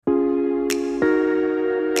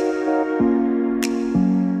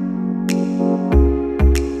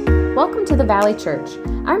Welcome to the Valley Church.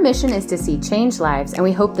 Our mission is to see changed lives, and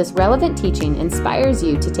we hope this relevant teaching inspires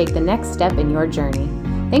you to take the next step in your journey.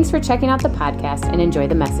 Thanks for checking out the podcast and enjoy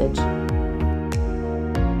the message.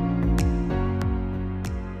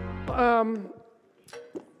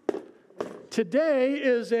 Today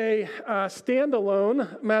is a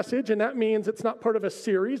standalone message, and that means it's not part of a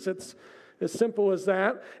series. It's as simple as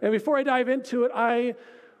that. And before I dive into it,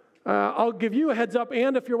 I'll give you a heads up,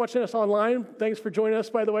 and if you're watching us online, thanks for joining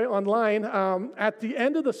us, by the way, online, at the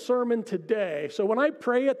end of the sermon today. So when I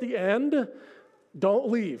pray at the end,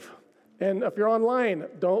 don't leave. And if you're online,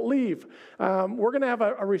 don't leave. We're going to have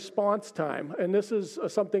a response time, and this is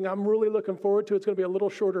something I'm really looking forward to. It's going to be a little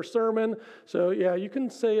shorter sermon, so yeah, you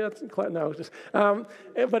can say it's no, just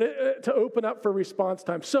to open up for response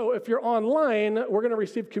time. So if you're online, we're going to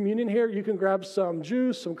receive communion here. You can grab some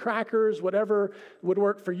juice, some crackers, whatever would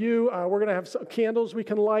work for you. We're going to have some candles we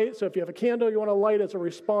can light. So if you have a candle you want to light as a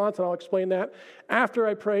response, and I'll explain that after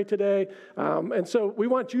I pray today. And so we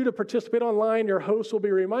want you to participate online. Your host will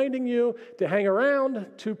be reminding you to hang around,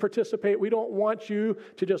 to participate. We don't want you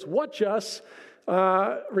to just watch us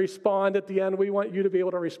respond at the end. We want you to be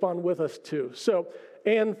able to respond with us too. So,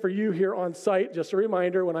 and for you here on site, just a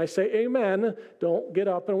reminder, when I say amen, don't get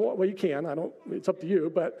up and well, you can. It's up to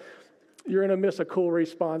you, but you're going to miss a cool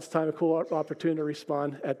response time, a cool opportunity to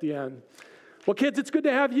respond at the end. Well, kids, it's good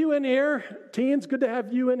to have you in here. Teens, good to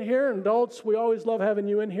have you in here. And adults, we always love having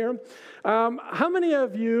you in here. How many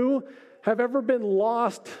of you have ever been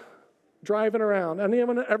lost driving around?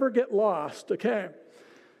 Anyone ever get lost? Okay.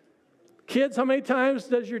 Kids, how many times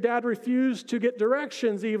does your dad refuse to get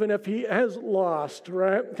directions even if he has lost,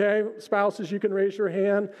 right? Okay. Spouses, you can raise your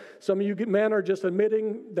hand. Some of you men are just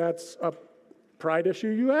admitting that's a pride issue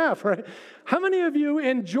you have, right? How many of you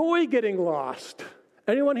enjoy getting lost?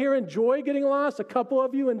 Anyone here enjoy getting lost? A couple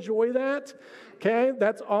of you enjoy that. Okay,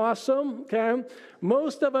 that's awesome. Okay,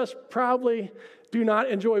 most of us probably do not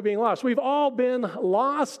enjoy being lost. We've all been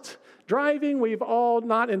lost driving. We've all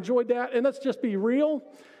not enjoyed that. And let's just be real.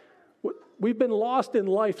 We've been lost in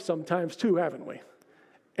life sometimes too, haven't we?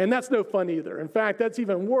 And that's no fun either. In fact, that's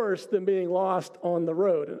even worse than being lost on the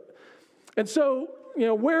road. And so,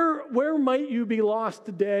 where might you be lost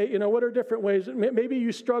today? What are different ways? Maybe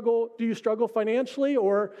you struggle. Do you struggle financially,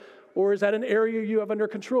 or is that an area you have under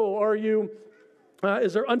control?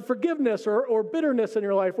 Is there unforgiveness or bitterness in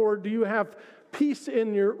your life, or do you have peace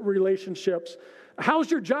in your relationships? How's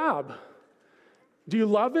your job? Do you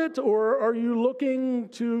love it, or are you looking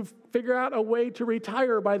to figure out a way to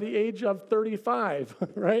retire by the age of 35,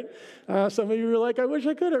 right? Some of you are like, I wish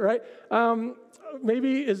I could, right? And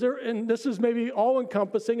this is maybe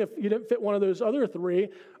all-encompassing if you didn't fit one of those other three,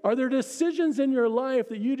 are there decisions in your life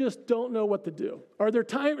that you just don't know what to do? Are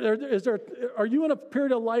you in a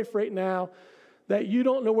period of life right now that you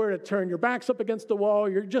don't know where to turn? Your back's up against the wall,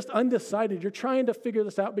 you're just undecided, you're trying to figure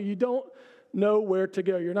this out, but you don't know where to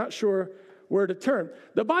go. You're not sure where to turn.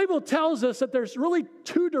 The Bible tells us that there's really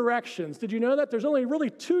two directions. Did you know that? There's only really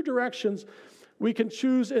two directions we can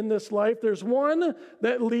choose in this life. There's one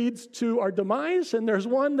that leads to our demise, and there's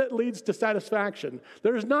one that leads to satisfaction.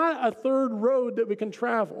 There's not a third road that we can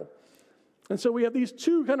travel. And so we have these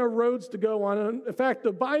two kind of roads to go on. And in fact,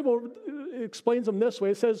 the Bible explains them this way.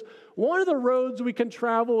 It says, one of the roads we can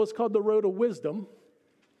travel is called the road of wisdom.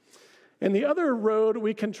 And the other road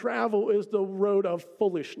we can travel is the road of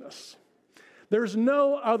foolishness. There's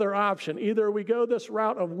no other option. Either we go this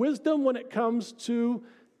route of wisdom when it comes to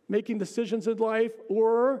making decisions in life,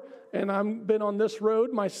 and I've been on this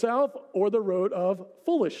road myself, or the road of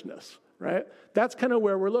foolishness, right? That's kind of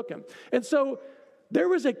where we're looking. And so there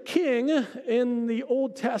was a king in the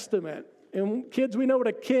Old Testament. And kids, we know what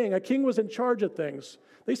a king was in charge of things.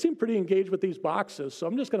 They seem pretty engaged with these boxes, so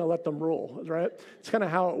I'm just going to let them roll, right? It's kind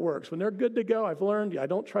of how it works. When they're good to go, I've learned, I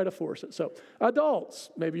don't try to force it. So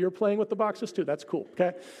adults, maybe you're playing with the boxes too. That's cool,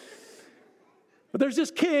 okay? But there's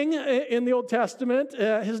this king in the Old Testament.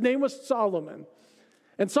 His name was Solomon.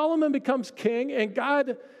 And Solomon becomes king, and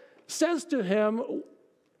God says to him,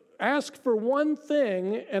 ask for one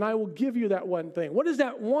thing, and I will give you that one thing. What is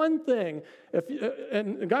that one thing?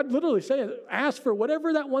 And God literally saying, ask for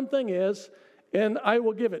whatever that one thing is, and I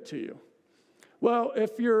will give it to you. Well,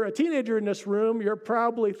 if you're a teenager in this room, you're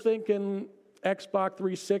probably thinking Xbox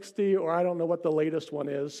 360, or I don't know what the latest one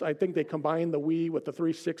is. I think they combined the Wii with the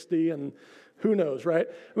 360, and who knows, right?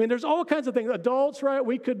 I mean, there's all kinds of things. Adults, right?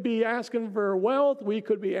 We could be asking for wealth. We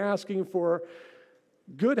could be asking for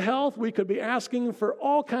good health. We could be asking for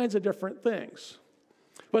all kinds of different things.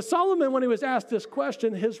 But Solomon, when he was asked this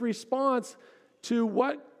question, his response to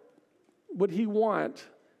what would he want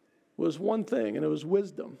was one thing, and it was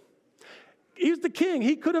wisdom. He's the king.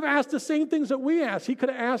 He could have asked the same things that we ask. He could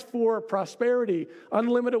have asked for prosperity,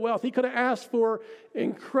 unlimited wealth. He could have asked for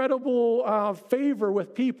incredible favor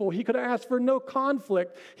with people. He could have asked for no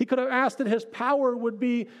conflict. He could have asked that his power would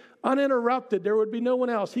be uninterrupted. There would be no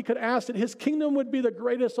one else. He could ask that his kingdom would be the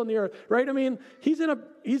greatest on the earth, right? I mean, he's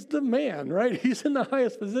the man, right? He's in the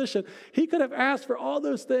highest position. He could have asked for all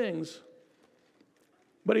those things,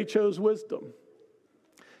 but he chose wisdom.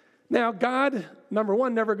 Now, God, number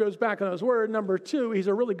one, never goes back on his word. Number two, he's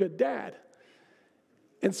a really good dad.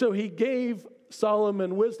 And so he gave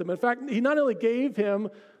Solomon wisdom. In fact, he not only gave him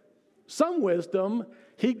some wisdom,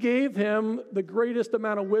 he gave him the greatest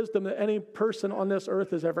amount of wisdom that any person on this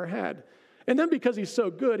earth has ever had. And then because he's so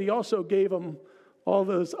good, he also gave him all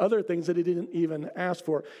those other things that he didn't even ask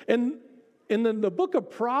for. And in the book of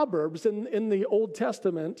Proverbs, in the Old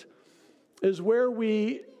Testament, is where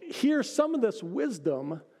we hear some of this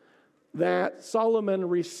wisdom that Solomon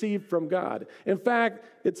received from God. In fact,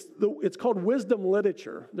 it's called wisdom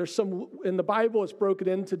literature. There's some, in the Bible, it's broken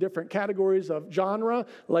into different categories of genre,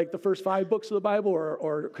 like the first 5 books of the Bible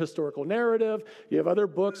or historical narrative. You have other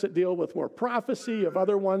books that deal with more prophecy. You have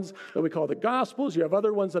other ones that we call the Gospels. You have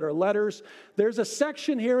other ones that are letters. There's a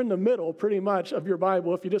section here in the middle, pretty much, of your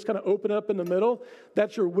Bible. If you just kind of open it up in the middle,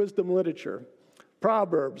 that's your wisdom literature.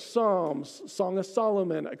 Proverbs, Psalms, Song of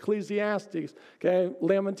Solomon, Ecclesiastes, okay,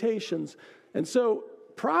 Lamentations. And so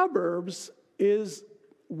Proverbs is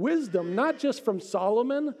wisdom, not just from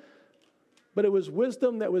Solomon, but it was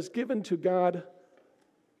wisdom that was given to God,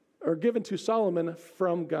 or given to Solomon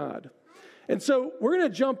from God. And so we're going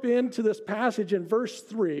to jump into this passage in verse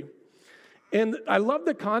 3. And I love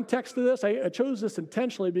the context of this. I chose this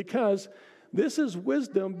intentionally because this is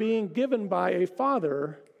wisdom being given by a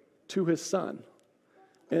father to his son.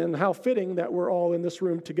 And how fitting that we're all in this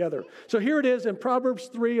room together. So here it is in Proverbs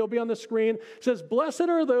 3. It'll be on the screen. It says, "Blessed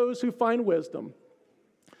are those who find wisdom,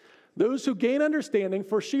 those who gain understanding,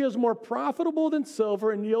 for she is more profitable than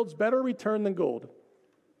silver and yields better return than gold.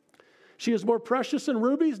 She is more precious than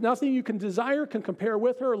rubies. Nothing you can desire can compare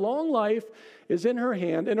with her. Long life is in her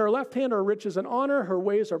hand. In her left hand are riches and honor. Her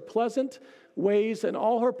ways are pleasant ways, and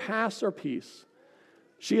all her paths are peace.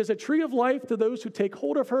 She is a tree of life to those who take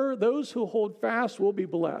hold of her. Those who hold fast will be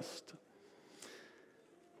blessed."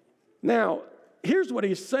 Now, here's what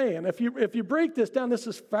he's saying. If you break this down, this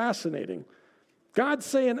is fascinating. God's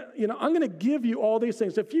saying, I'm going to give you all these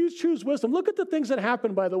things. If you choose wisdom, look at the things that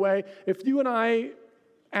happen, by the way. If you and I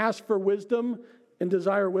ask for wisdom and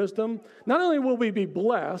desire wisdom, not only will we be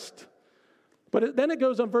blessed, but then it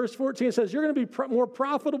goes on verse 14. It says, you're going to be more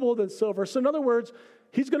profitable than silver. So in other words,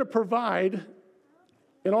 he's going to provide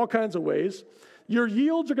in all kinds of ways. Your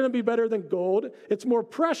yields are going to be better than gold. It's more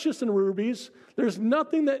precious than rubies. There's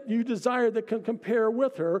nothing that you desire that can compare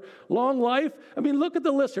with her. Long life. I mean, look at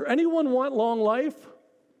the list here. Anyone want long life?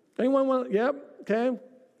 Anyone want? Yep. Okay.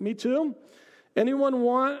 Me too. Anyone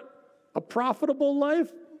want a profitable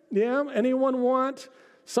life? Yeah. Anyone want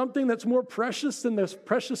something that's more precious than the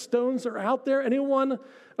precious stones that are out there? Anyone?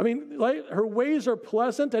 I mean, like, her ways are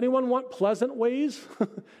pleasant. Anyone want pleasant ways?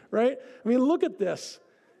 Right? I mean, look at this.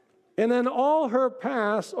 And then all her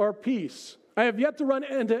paths are peace. I have yet to run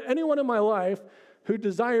into anyone in my life who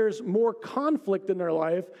desires more conflict in their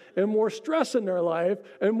life and more stress in their life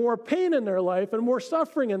and more pain in their life and more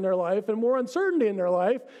suffering in their life and more uncertainty in their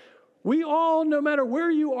life. We all, no matter where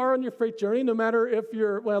you are on your faith journey, no matter if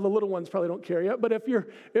you're, well, the little ones probably don't care yet, but if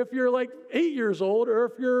you're like 8 years old or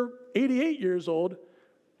if you're 88 years old,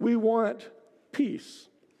 we want peace.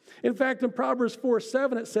 In fact, in Proverbs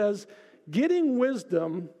 4:7, it says, getting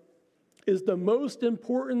wisdom is the most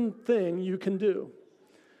important thing you can do.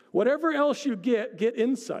 Whatever else you get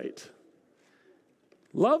insight.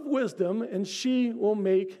 Love wisdom, and she will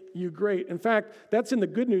make you great. In fact, that's in the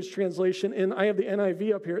Good News translation, and I have the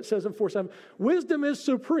NIV up here. It says in 4:7, wisdom is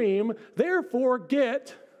supreme, therefore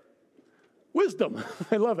get wisdom.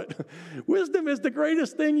 I love it. Wisdom is the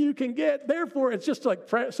greatest thing you can get, therefore it's just like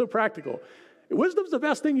so practical. Wisdom's the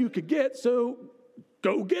best thing you could get, so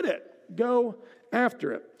go get it. Go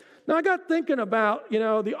after it. Now, I got thinking about,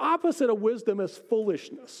 the opposite of wisdom is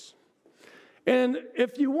foolishness. And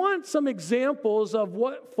if you want some examples of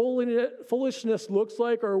what foolishness looks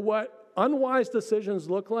like or what unwise decisions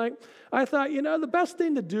look like, I thought, the best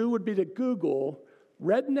thing to do would be to Google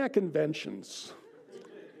redneck inventions,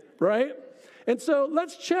 right? And so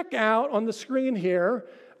let's check out on the screen here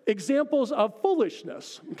examples of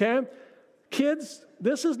foolishness, okay? Kids,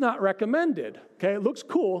 this is not recommended, okay? It looks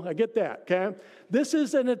cool, I get that, okay? This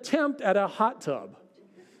is an attempt at a hot tub,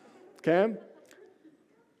 okay?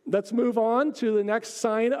 Let's move on to the next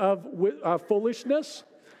sign of foolishness.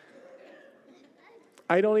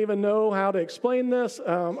 I don't even know how to explain this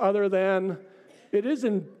other than it is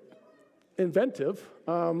inventive,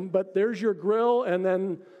 but there's your grill, and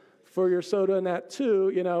then for your soda and that too,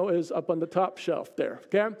 is up on the top shelf there,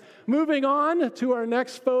 okay? Moving on to our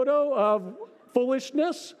next photo of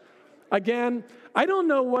foolishness. Again, I don't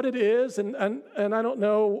know what it is, and I don't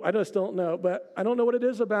know, I just don't know, but I don't know what it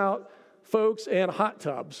is about folks and hot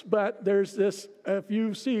tubs. But there's this, if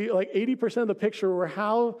you see, like 80% of the picture were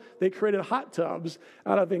how they created hot tubs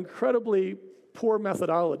out of incredibly poor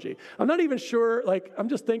methodology. I'm not even sure, I'm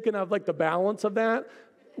just thinking of the balance of that.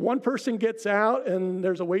 One person gets out and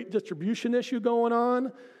there's a weight distribution issue going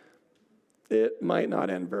on. It might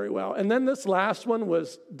not end very well. And then this last one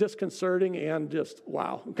was disconcerting and just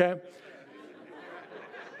wow, okay?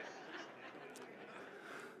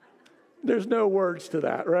 There's no words to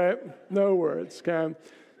that, right? No words, okay?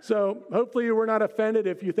 So hopefully you were not offended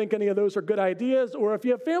if you think any of those are good ideas, or if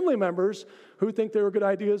you have family members who think they were good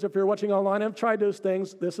ideas. If you're watching online and have tried those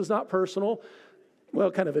things, this is not personal.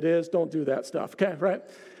 Well, kind of it is. Don't do that stuff, okay, right?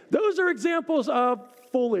 Those are examples of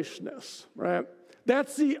foolishness, right?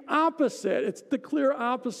 That's the opposite. It's the clear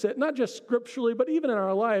opposite, not just scripturally, but even in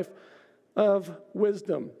our life, of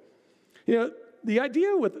wisdom.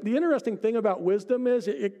 The interesting thing about wisdom is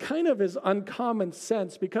it kind of is uncommon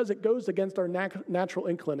sense because it goes against our natural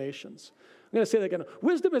inclinations. I'm going to say that again.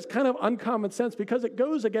 Wisdom is kind of uncommon sense because it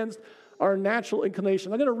goes against our natural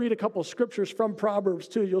inclinations. I'm going to read a couple of scriptures from Proverbs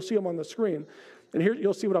too. You'll see them on the screen. And here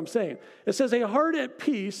you'll see what I'm saying. It says, a heart at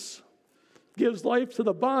peace gives life to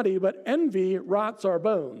the body, but envy rots the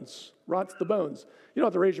bones. You don't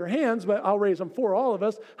have to raise your hands, but I'll raise them for all of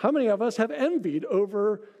us. How many of us have envied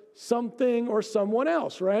over something or someone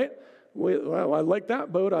else, right? Well, I like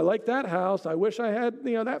that boat. I like that house. I wish I had,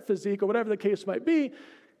 that physique or whatever the case might be.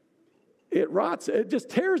 It rots. It just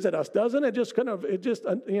tears at us, doesn't it?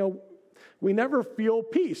 We never feel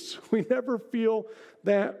peace. We never feel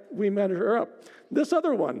that we measure up. This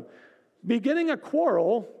other one, beginning a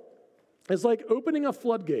quarrel is like opening a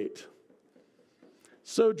floodgate.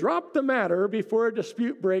 So drop the matter before a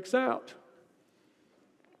dispute breaks out.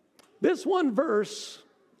 This one verse,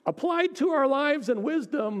 applied to our lives and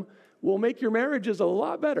wisdom, will make your marriages a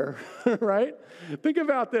lot better, right? Think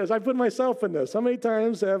about this. I put myself in this. How many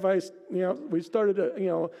times have we started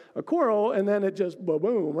a quarrel and then it just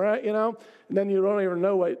boom, right? And then you don't even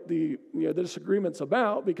know what the disagreement's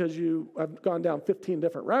about because you have gone down 15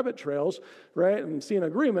 different rabbit trails, right? And see an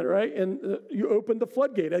agreement, right? And you open the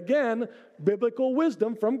floodgate. Again, biblical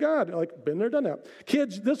wisdom from God. Been there, done that.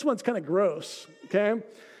 Kids, this one's kind of gross, okay?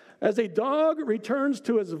 As a dog returns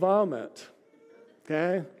to his vomit,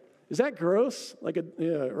 okay? Is that gross? Right?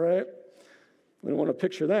 We don't want to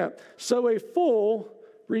picture that. So a fool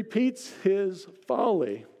repeats his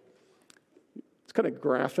folly. It's kind of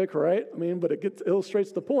graphic, right? But it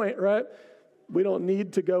illustrates the point, right? We don't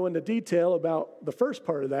need to go into detail about the first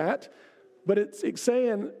part of that, but it's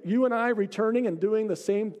saying you and I returning and doing the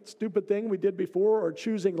same stupid thing we did before or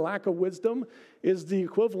choosing lack of wisdom is the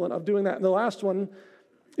equivalent of doing that. And the last one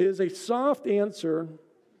is a soft answer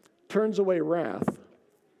turns away wrath,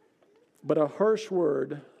 but a harsh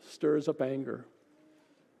word stirs up anger.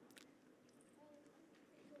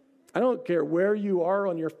 I don't care where you are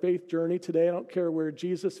on your faith journey today. I don't care where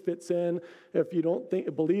Jesus fits in. If you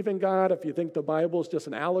don't believe in God, if you think the Bible is just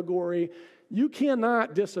an allegory, you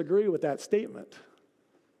cannot disagree with that statement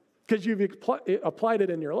because you've applied it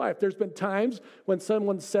in your life. There's been times when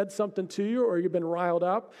someone said something to you or you've been riled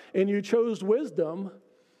up and you chose wisdom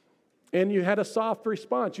and you had a soft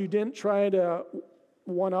response. You didn't try to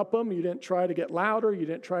one-up them. You didn't try to get louder. You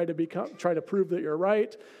didn't try to prove that you're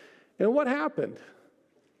right. And what happened?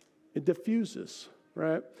 It diffuses,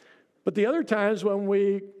 right? But the other times when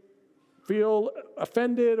we feel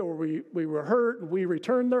offended or we were hurt and we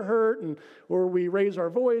return the hurt or we raise our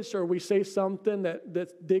voice or we say something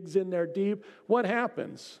that digs in there deep, what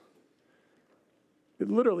happens? It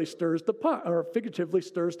literally stirs the pot, or figuratively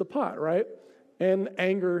stirs the pot, right? And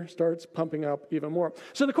anger starts pumping up even more.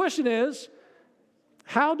 So the question is,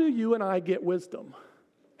 how do you and I get wisdom?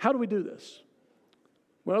 How do we do this?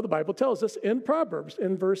 Well, the Bible tells us in Proverbs,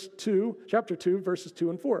 in chapter 2, verses 2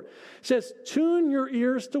 and 4. It says, tune your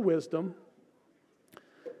ears to wisdom.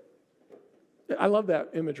 I love that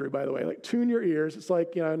imagery, by the way. Tune your ears. It's I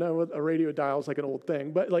know a radio dial is like an old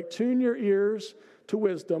thing, but tune your ears to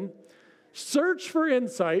wisdom. Search for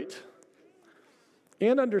insight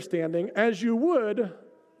and understanding as you would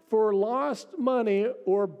for lost money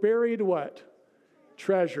or buried what?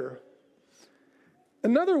 Treasure.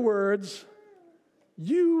 In other words,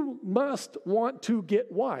 you must want to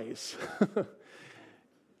get wise.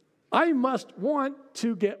 I must want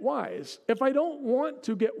to get wise. If I don't want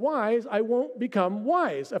to get wise, I won't become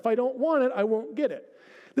wise. If I don't want it, I won't get it.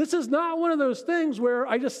 This is not one of those things where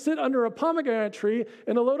I just sit under a pomegranate tree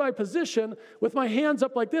in a Lodi position with my hands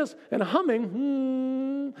up like this and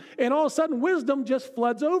humming, and all of a sudden wisdom just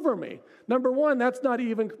floods over me. Number one, that's not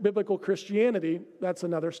even biblical Christianity. That's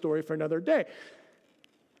another story for another day.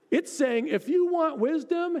 It's saying if you want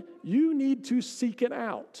wisdom, you need to seek it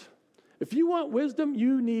out. If you want wisdom,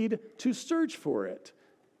 you need to search for it.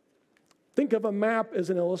 Think of a map as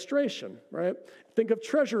an illustration, right? Think of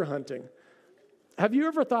treasure hunting. Have you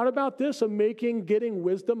ever thought about this, of getting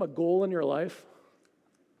wisdom a goal in your life?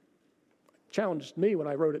 Challenged me when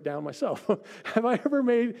I wrote it down myself. Have I ever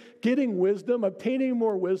made getting wisdom, obtaining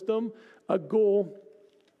more wisdom, a goal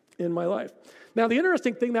in my life? Now, the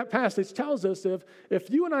interesting thing that passage tells us,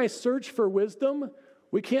 if you and I search for wisdom,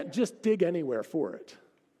 we can't just dig anywhere for it.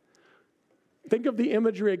 Think of the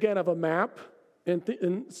imagery again of a map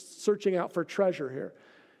and searching out for treasure here.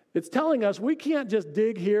 It's telling us we can't just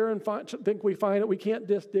dig here and think we find it. We can't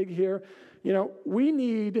just dig here. We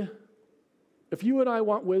need, if you and I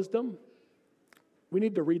want wisdom, we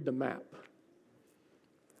need to read the map.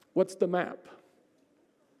 What's the map?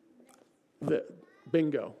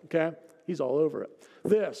 Bingo, okay? He's all over it.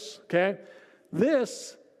 This, okay?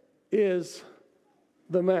 This is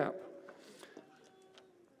the map.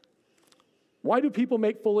 Why do people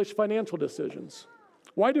make foolish financial decisions?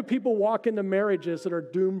 Why do people walk into marriages that are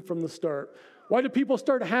doomed from the start? Why do people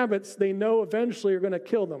start habits they know eventually are going to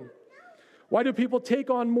kill them? Why do people take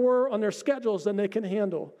on more on their schedules than they can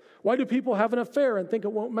handle? Why do people have an affair and think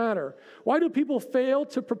it won't matter? Why do people fail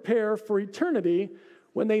to prepare for eternity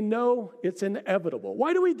when they know it's inevitable?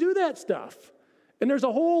 Why do we do that stuff? And there's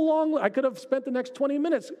a whole I could have spent the next 20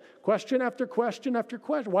 minutes, question after question after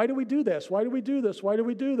question. Why do we do this? Why do we do this? Why do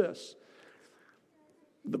we do this?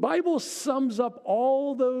 The Bible sums up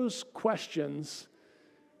all those questions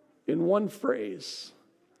in one phrase.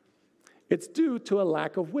 It's due to a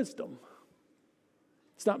lack of wisdom.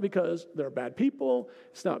 It's not because they're bad people.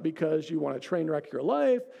 It's not because you want to train wreck your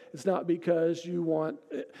life. It's not because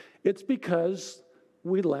it's because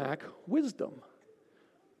we lack wisdom.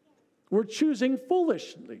 We're choosing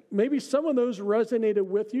foolishly. Maybe some of those resonated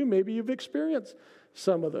with you. Maybe you've experienced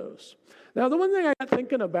some of those. Now, the one thing I got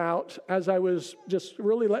thinking about as I was just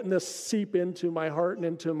really letting this seep into my heart and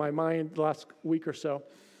into my mind the last week or so,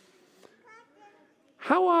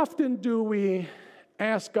 how often do we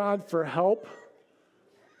ask God for help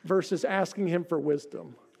versus asking Him for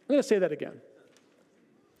wisdom? I'm going to say that again.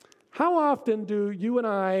 How often do you and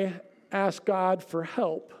I ask God for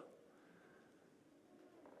help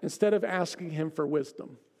instead of asking Him for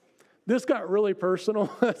wisdom? This got really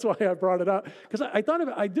personal. That's why I brought it up. Because I thought of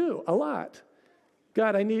it, I do, a lot.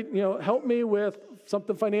 God, I need, help me with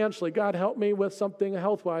something financially. God, help me with something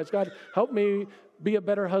health-wise. God, help me be a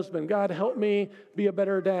better husband. God, help me be a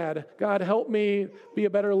better dad. God, help me be a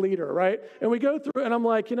better leader, right? And we go through, and I'm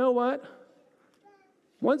like, you know what?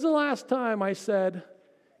 When's the last time I said,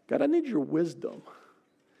 God, I need your wisdom.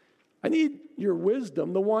 I need your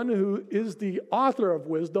wisdom, the one who is the author of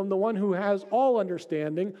wisdom, the one who has all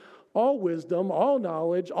understanding, all wisdom, all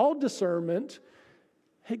knowledge, all discernment.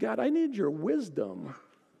 Hey, God, I need your wisdom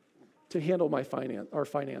to handle our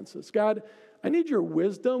finances. God, I need your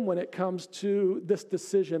wisdom when it comes to this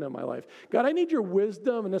decision in my life. God, I need your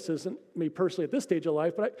wisdom, and this isn't me personally at this stage of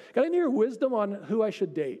life, but God, I need your wisdom on who I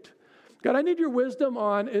should date. God, I need your wisdom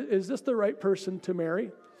on, is this the right person to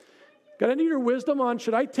marry? God, I need your wisdom on,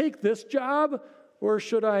 should I take this job or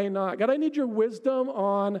should I not? God, I need your wisdom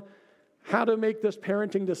on how to make this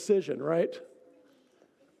parenting decision, right?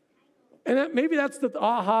 And maybe that's the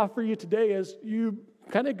aha for you today is you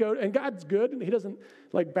kind of go, and God's good, and He doesn't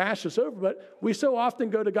bash us over, but we so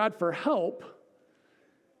often go to God for help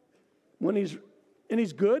when He's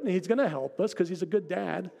good, and He's going to help us because He's a good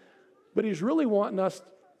dad, but He's really wanting us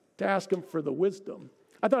to ask Him for the wisdom.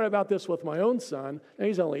 I thought about this with my own son, and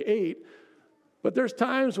he's only 8, but there's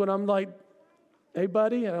times when I'm like, hey,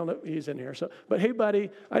 buddy, I don't know if he's in here, but hey,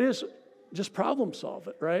 buddy, I just problem solve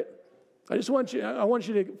it, right? I want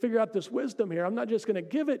you to figure out this wisdom here. I'm not just going to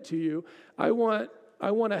give it to you. I want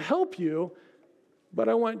to help you, but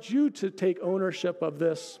I want you to take ownership of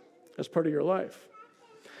this as part of your life.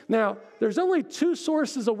 Now, there's only 2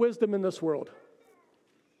 sources of wisdom in this world.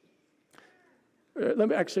 I'm going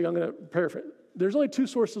to paraphrase. There's only 2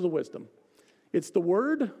 sources of wisdom. It's the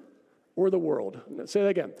Word or the world. Say that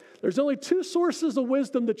again. There's only 2 sources of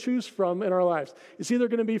wisdom to choose from in our lives. It's either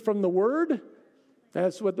going to be from the Word.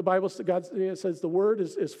 That's what the Bible says. God says the Word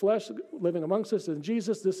is flesh living amongst us. And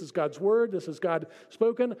Jesus, this is God's Word. This is God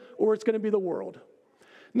spoken. Or it's going to be the world.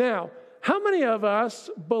 Now, how many of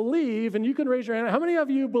us believe, and you can raise your hand, how many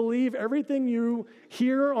of you believe everything you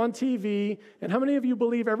hear on TV, and how many of you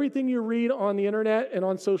believe everything you read on the internet and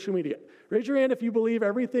on social media? Raise your hand if you believe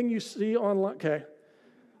everything you see online. Okay.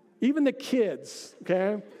 Even the kids,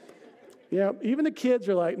 okay? Yeah, even the kids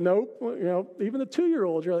are like, nope. Even the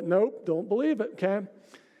 2-year-olds are like, nope, don't believe it, okay?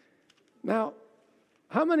 Now,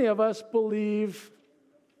 how many of us believe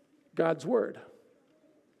God's word?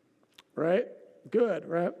 Right? Good,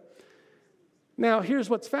 right? Now, here's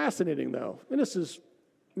what's fascinating, though, and this is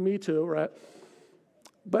me too, right?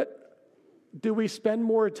 But do we spend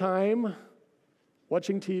more time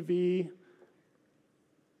watching TV,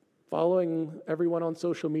 following everyone on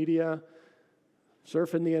social media,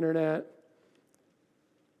 surfing the internet,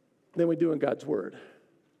 than we do in God's word?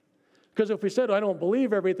 Because if we said, I don't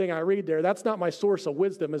believe everything I read there, that's not my source of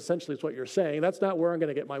wisdom, essentially is what you're saying. That's not where I'm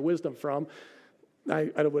going to get my wisdom from.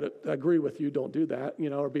 I would agree with you, don't do that,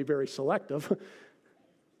 or be very selective.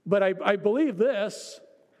 But I believe this,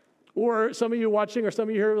 or some of you watching, or some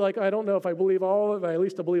of you here, like, I don't know if I believe all of it, at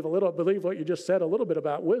least I believe a little, believe what you just said a little bit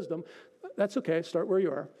about wisdom. That's okay, start where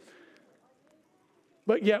you are.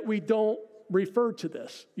 But yet we don't refer to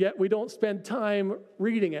this. Yet we don't spend time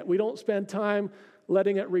reading it. We don't spend time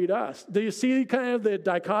letting it read us. Do you see kind of the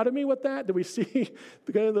dichotomy with that? Do we see,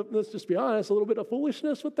 let's just be honest, a little bit of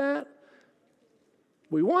foolishness with that?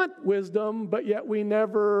 We want wisdom, but yet we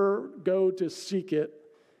never go to seek it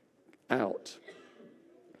out.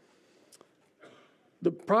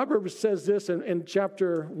 The Proverbs says this in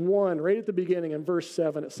chapter 1, right at the beginning, in verse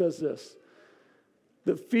 7, it says this: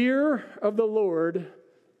 the fear of the Lord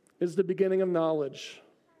is the beginning of knowledge.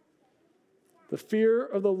 The fear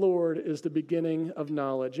of the Lord is the beginning of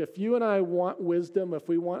knowledge. If you and I want wisdom, if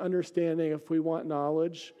we want understanding, if we want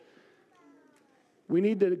knowledge, we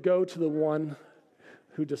need to go to the one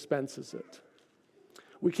who dispenses it.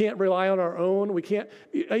 We can't rely on our own. We can't.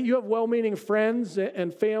 You have well-meaning friends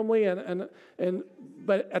and family,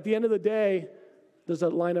 but at the end of the day, does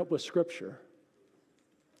that line up with Scripture?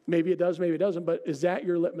 Maybe it does, maybe it doesn't, but is that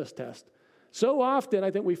your litmus test? So often,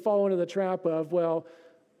 I think we fall into the trap of, well,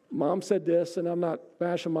 Mom said this, and I'm not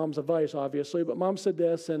bashing Mom's advice, obviously, but Mom said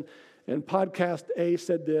this, and podcast A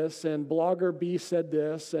said this, and blogger B said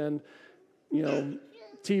this, and,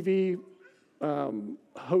 TV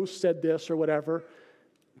host said this or whatever.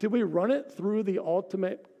 Did we run it through the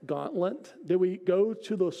ultimate gauntlet? Did we go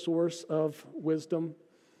to the source of wisdom?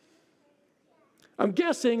 I'm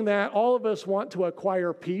guessing that all of us want to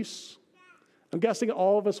acquire peace. I'm guessing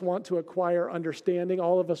all of us want to acquire understanding.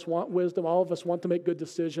 All of us want wisdom. All of us want to make good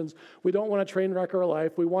decisions. We don't want to train wreck our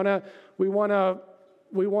life. We want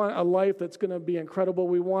a life that's going to be incredible.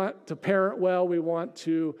 We want to parent well. We want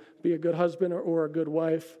to be a good husband or a good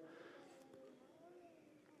wife.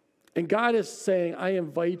 And God is saying, I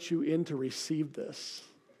invite you in to receive this.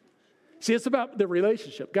 See, it's about the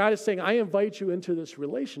relationship. God is saying, I invite you into this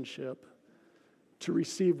relationship to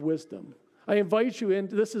receive wisdom. I invite you in.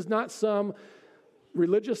 This is not some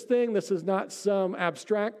religious thing. This is not some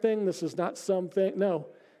abstract thing. This is not something. No,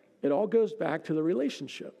 it all goes back to the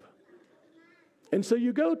relationship. And so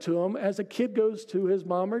you go to him as a kid goes to his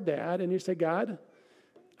mom or dad, and you say, God,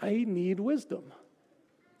 I need wisdom.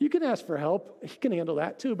 You can ask for help. He can handle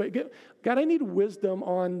that too. But God, I need wisdom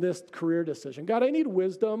on this career decision. God, I need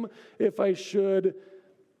wisdom if I should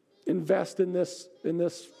invest in this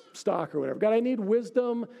stock or whatever. God, I need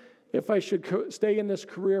wisdom if I should stay in this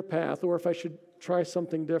career path or if I should try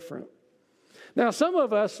something different. Now, some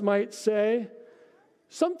of us might say,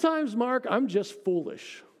 sometimes, Mark, I'm just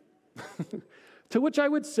foolish. To which I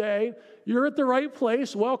would say, you're at the right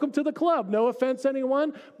place. Welcome to the club. No offense,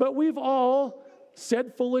 anyone, but we've all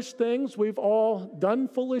said foolish things. We've all done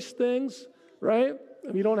foolish things, right?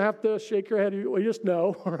 You don't have to shake your head. You just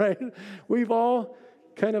know, right? We've all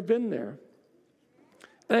kind of been there.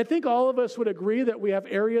 And I think all of us would agree that we have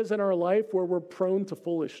areas in our life where we're prone to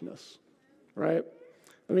foolishness, right?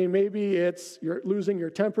 I mean, maybe it's you're losing your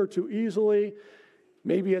temper too easily.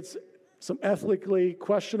 Maybe it's some ethically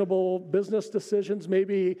questionable business decisions.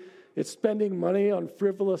 Maybe it's spending money on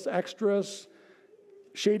frivolous extras,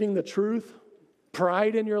 shading the truth,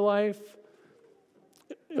 pride in your life,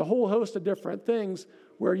 a whole host of different things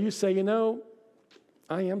where you say,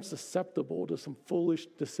 I am susceptible to some foolish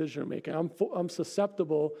decision making. I'm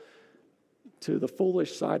susceptible to the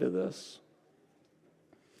foolish side of this.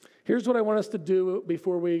 Here's what I want us to do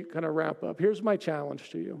before we kind of wrap up. Here's my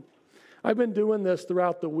challenge to you. I've been doing this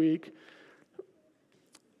throughout the week.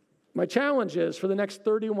 My challenge is for the next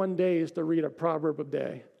 31 days to read a proverb a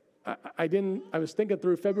day. I was thinking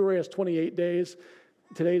through February has 28 days.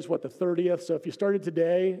 Today's the 30th. So if you started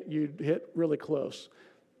today, you'd hit really close.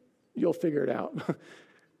 you'll figure it out.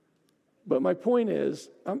 But my point is,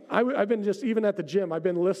 I've been just, even at the gym, I've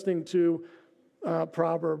been listening to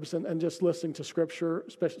Proverbs and just listening to Scripture,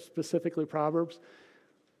 specifically Proverbs.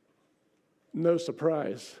 No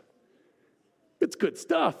surprise. It's good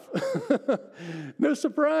stuff. No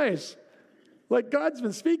surprise. Like God's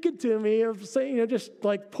been speaking to me of saying, just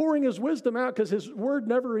like pouring his wisdom out because his word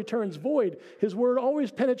never returns void. His word always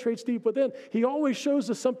penetrates deep within. He always shows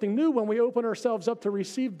us something new when we open ourselves up to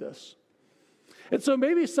receive this. And so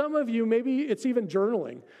maybe some of you, maybe it's even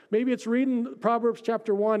journaling. Maybe it's reading Proverbs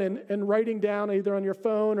chapter 1 and writing down either on your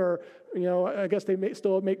phone or, I guess they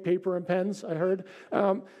still make paper and pens, I heard.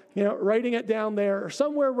 Writing it down there or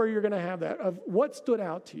somewhere where you're going to have that of what stood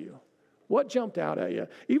out to you. What jumped out at you?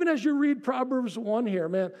 Even as you read Proverbs 1 here,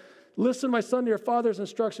 man, listen, my son, to your father's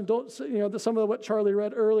instruction. Don't, some of what Charlie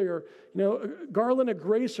read earlier, garland of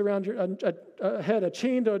grace around your head, a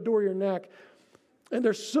chain to adore your neck. And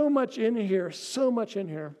there's so much in here, so much in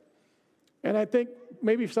here. And I think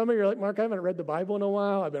maybe some of you are like, Mark, I haven't read the Bible in a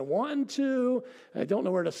while. I've been wanting to. I don't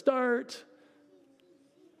know where to start.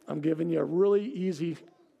 I'm giving you a really easy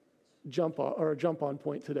jump on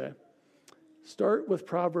point today. Start with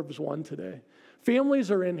Proverbs 1 today.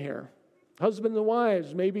 Families are in here. Husbands and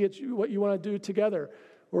wives, maybe it's what you want to do together.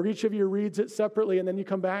 Or each of you reads it separately, and then you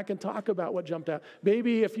come back and talk about what jumped out.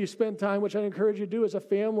 Maybe if you spend time, which I encourage you to do as a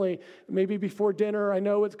family, maybe before dinner. I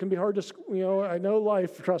know it can be hard to, I know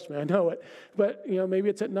life, trust me, I know it. But, maybe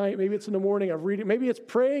it's at night, maybe it's in the morning of reading. Maybe it's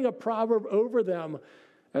praying a proverb over them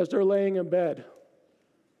as they're laying in bed.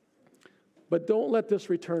 But don't let this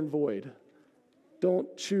return void.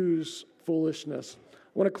 Don't choose foolishness. I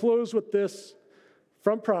want to close with this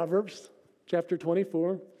from Proverbs, chapter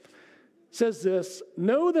 24. Says this,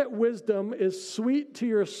 know that wisdom is sweet to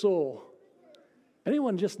your soul.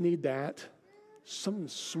 Anyone just need that? Something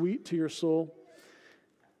sweet to your soul?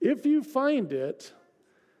 If you find it,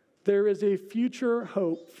 there is a future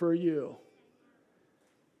hope for you.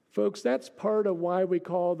 Folks, that's part of why we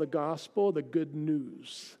call the gospel the good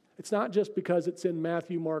news. It's not just because it's in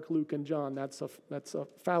Matthew, Mark, Luke, and John. That's a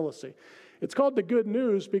fallacy. It's called the good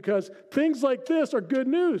news because things like this are good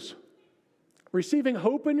news. Receiving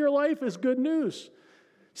hope in your life is good news.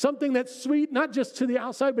 Something that's sweet, not just to the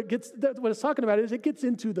outside, but what it's talking about is it gets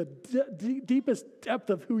into the deepest depth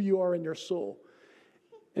of who you are in your soul.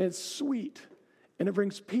 And it's sweet, and it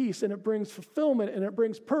brings peace, and it brings fulfillment, and it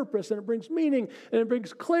brings purpose, and it brings meaning, and it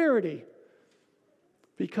brings clarity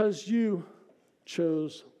because you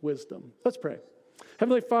chose wisdom. Let's pray.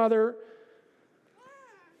 Heavenly Father,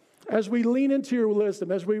 as we lean into your wisdom,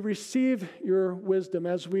 as we receive your wisdom,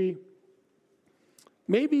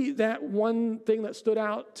 maybe that one thing that stood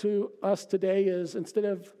out to us today is instead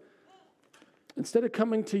of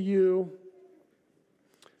coming to you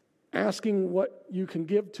asking what you can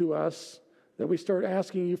give to us, that we start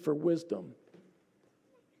asking you for wisdom.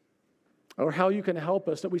 Or how you can help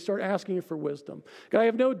us, that we start asking you for wisdom. God, I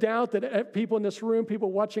have no doubt that people in this room,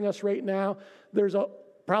 people watching us right now,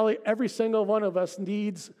 probably every single one of us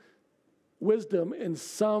needs wisdom in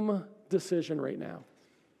some decision right now.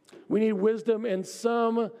 We need wisdom in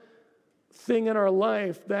some thing in our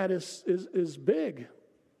life that is big.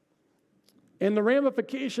 And the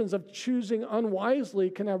ramifications of choosing unwisely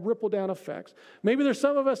can have ripple down effects. Maybe there's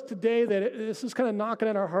some of us today that this is kind of knocking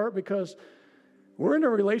at our heart because we're in a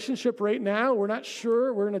relationship right now. We're not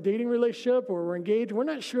sure. We're in a dating relationship or we're engaged. We're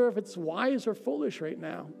not sure if it's wise or foolish right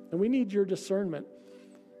now. And we need your discernment.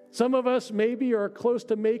 Some of us maybe are close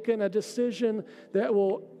to making a decision that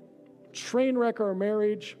will train wreck our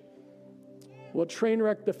marriage, will train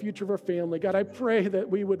wreck the future of our family. God, I pray that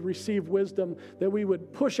we would receive wisdom, that we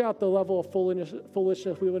would push out the level of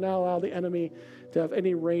foolishness. We would not allow the enemy to have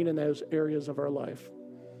any reign in those areas of our life.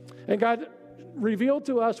 And God, reveal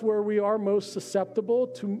to us where we are most susceptible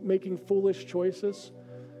to making foolish choices.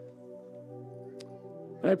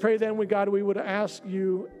 And I pray then, God, we would ask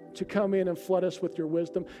you to come in and flood us with your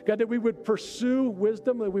wisdom. God, that we would pursue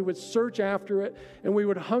wisdom, that we would search after it, and we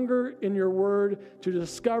would hunger in your word to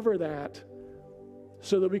discover that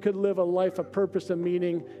so that we could live a life of purpose and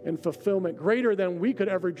meaning and fulfillment greater than we could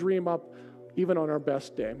ever dream up even on our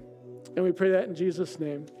best day. And we pray that in Jesus'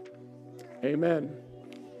 name. Amen.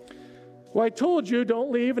 Well, I told you,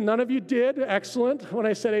 don't leave, and none of you did. Excellent. When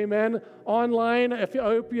I said amen. Online, I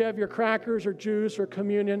hope you have your crackers or juice or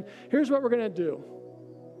communion. Here's what we're going to do.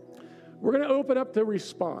 We're going to open up the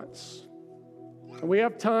response. And we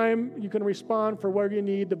have time. You can respond for whatever you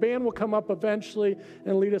need. The band will come up eventually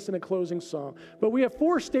and lead us in a closing song. But we have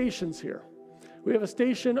 4 stations here. We have a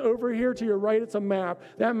station over here to your right. It's a map.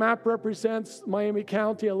 That map represents Miami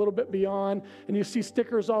County, a little bit beyond. And you see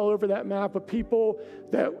stickers all over that map of people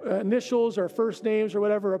that initials or first names or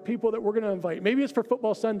whatever, of people that we're going to invite. Maybe it's for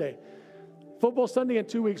Football Sunday. Football Sunday in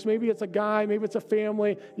 2 weeks. Maybe it's a guy, maybe it's a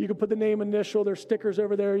family. You can put the name initial. There's stickers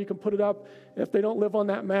over there. You can put it up. If they don't live on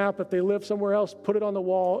that map, if they live somewhere else, put it on the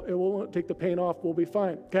wall. It won't take the paint off. We'll be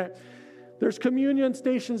fine. Okay. There's communion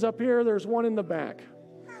stations up here. There's one in the back.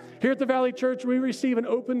 Here at the Valley Church, we receive an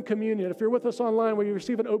open communion. If you're with us online, we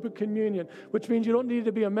receive an open communion, which means you don't need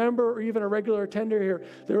to be a member or even a regular attender here.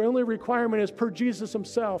 The only requirement is per Jesus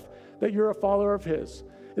himself that you're a follower of his.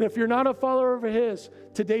 And if you're not a follower of his,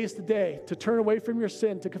 today's the day to turn away from your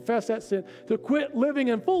sin, to confess that sin, to quit living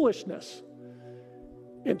in foolishness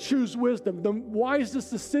and choose wisdom. The wisest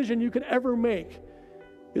decision you could ever make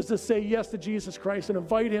is to say yes to Jesus Christ and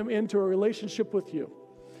invite him into a relationship with you.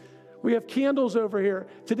 We have candles over here.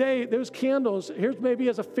 Today, those candles, here's maybe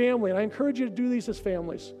as a family, and I encourage you to do these as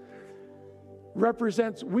families,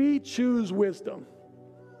 represents we choose wisdom.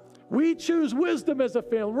 We choose wisdom as a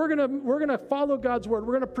family. We're gonna follow God's word.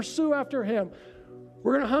 We're gonna pursue after him.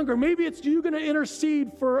 We're gonna hunger. Maybe it's you gonna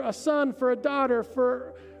intercede for a son, for a daughter,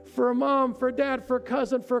 for a mom, for a dad, for a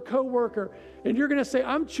cousin, for a coworker. And you're gonna say,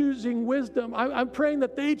 I'm choosing wisdom. I'm praying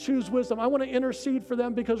that they choose wisdom. I want to intercede for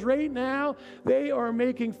them because right now they are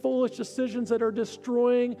making foolish decisions that are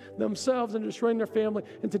destroying themselves and destroying their family.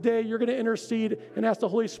 And today you're gonna intercede and ask the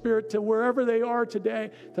Holy Spirit to wherever they are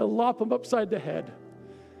today to lop them upside the head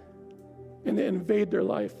and to invade their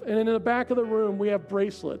life. And in the back of the room, we have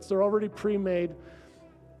bracelets. They're already pre-made.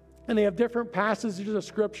 And they have different passages of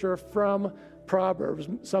Scripture from Proverbs.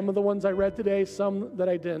 Some of the ones I read today, some that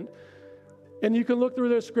I didn't. And you can look through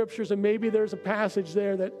those Scriptures, and maybe there's a passage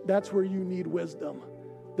there that's where you need wisdom.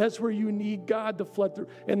 That's where you need God to flood through.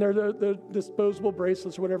 And they're the disposable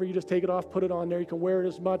bracelets or whatever. You just take it off, put it on there. You can wear it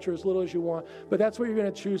as much or as little as you want. But that's what you're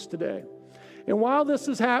going to choose today. And while this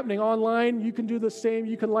is happening online, you can do the same.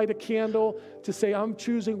 You can light a candle to say, I'm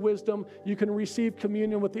choosing wisdom. You can receive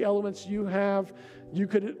communion with the elements you have. You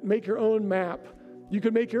could make your own map. You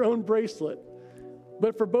could make your own bracelet.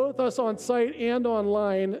 But for both us on site and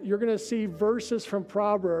online, you're going to see verses from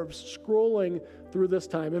Proverbs scrolling through this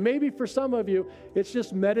time. And maybe for some of you, it's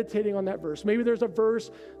just meditating on that verse. Maybe there's a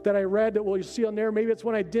verse that I read that you see on there. Maybe it's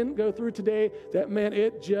one I didn't go through today that, man,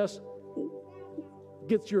 it just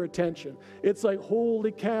gets your attention. It's like,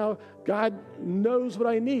 holy cow, God knows what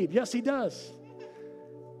I need. Yes, he does.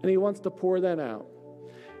 And he wants to pour that out.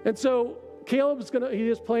 And so Caleb's he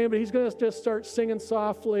is playing, but he's going to just start singing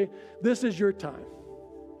softly. This is your time.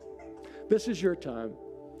 This is your time.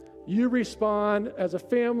 You respond as a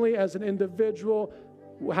family, as an individual,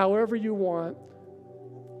 however you want.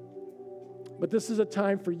 But this is a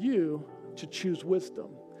time for you to choose wisdom.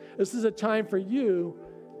 This is a time for you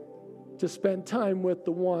to spend time with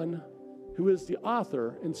the one who is the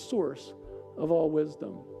author and source of all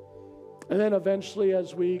wisdom. And then eventually,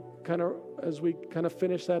 as we kind of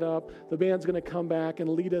finish that up, the band's going to come back and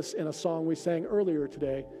lead us in a song we sang earlier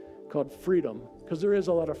today called Freedom, because there is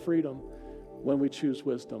a lot of freedom when we choose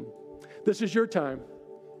wisdom. This is your time.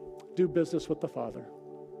 Do business with the Father.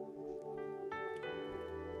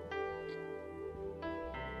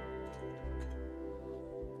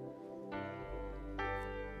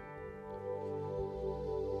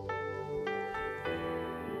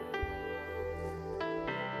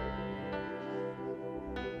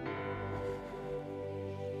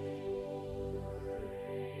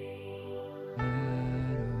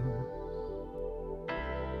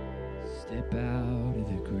 Step out of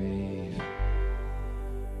the grave,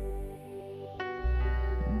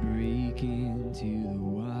 break into the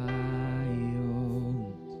wild,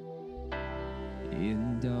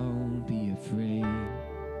 and don't be afraid.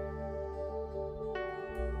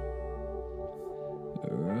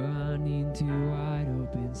 Run into wide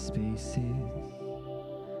open spaces,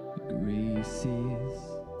 grace is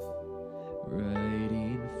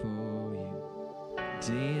waiting for you.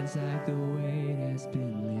 Dance like the weight has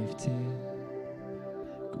been lifted.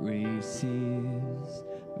 Grace is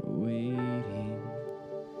waiting.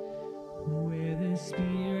 Where the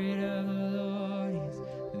Spirit of the Lord is,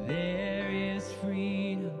 there is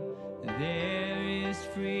freedom. There is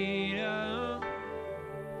freedom.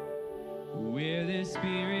 Where the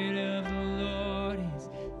Spirit of the Lord is,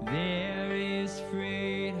 there is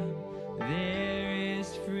freedom. There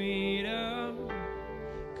is freedom.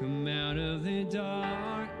 Come out of the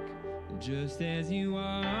dark, just as you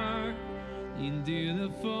are, into the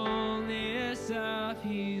fullness of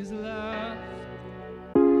his love.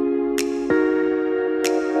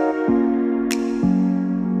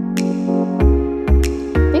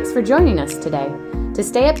 Thanks Thanks for joining us today. To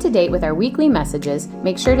stay up to date with our weekly messages,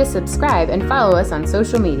 make sure to subscribe and follow us on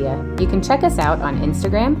social media. You can check us out on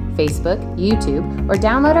Instagram, Facebook, YouTube, or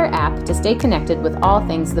download our app to stay connected with all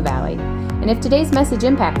things the Valley. And if today's message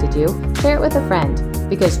impacted you, share it with a friend,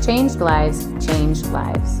 because changed lives change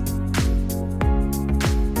lives.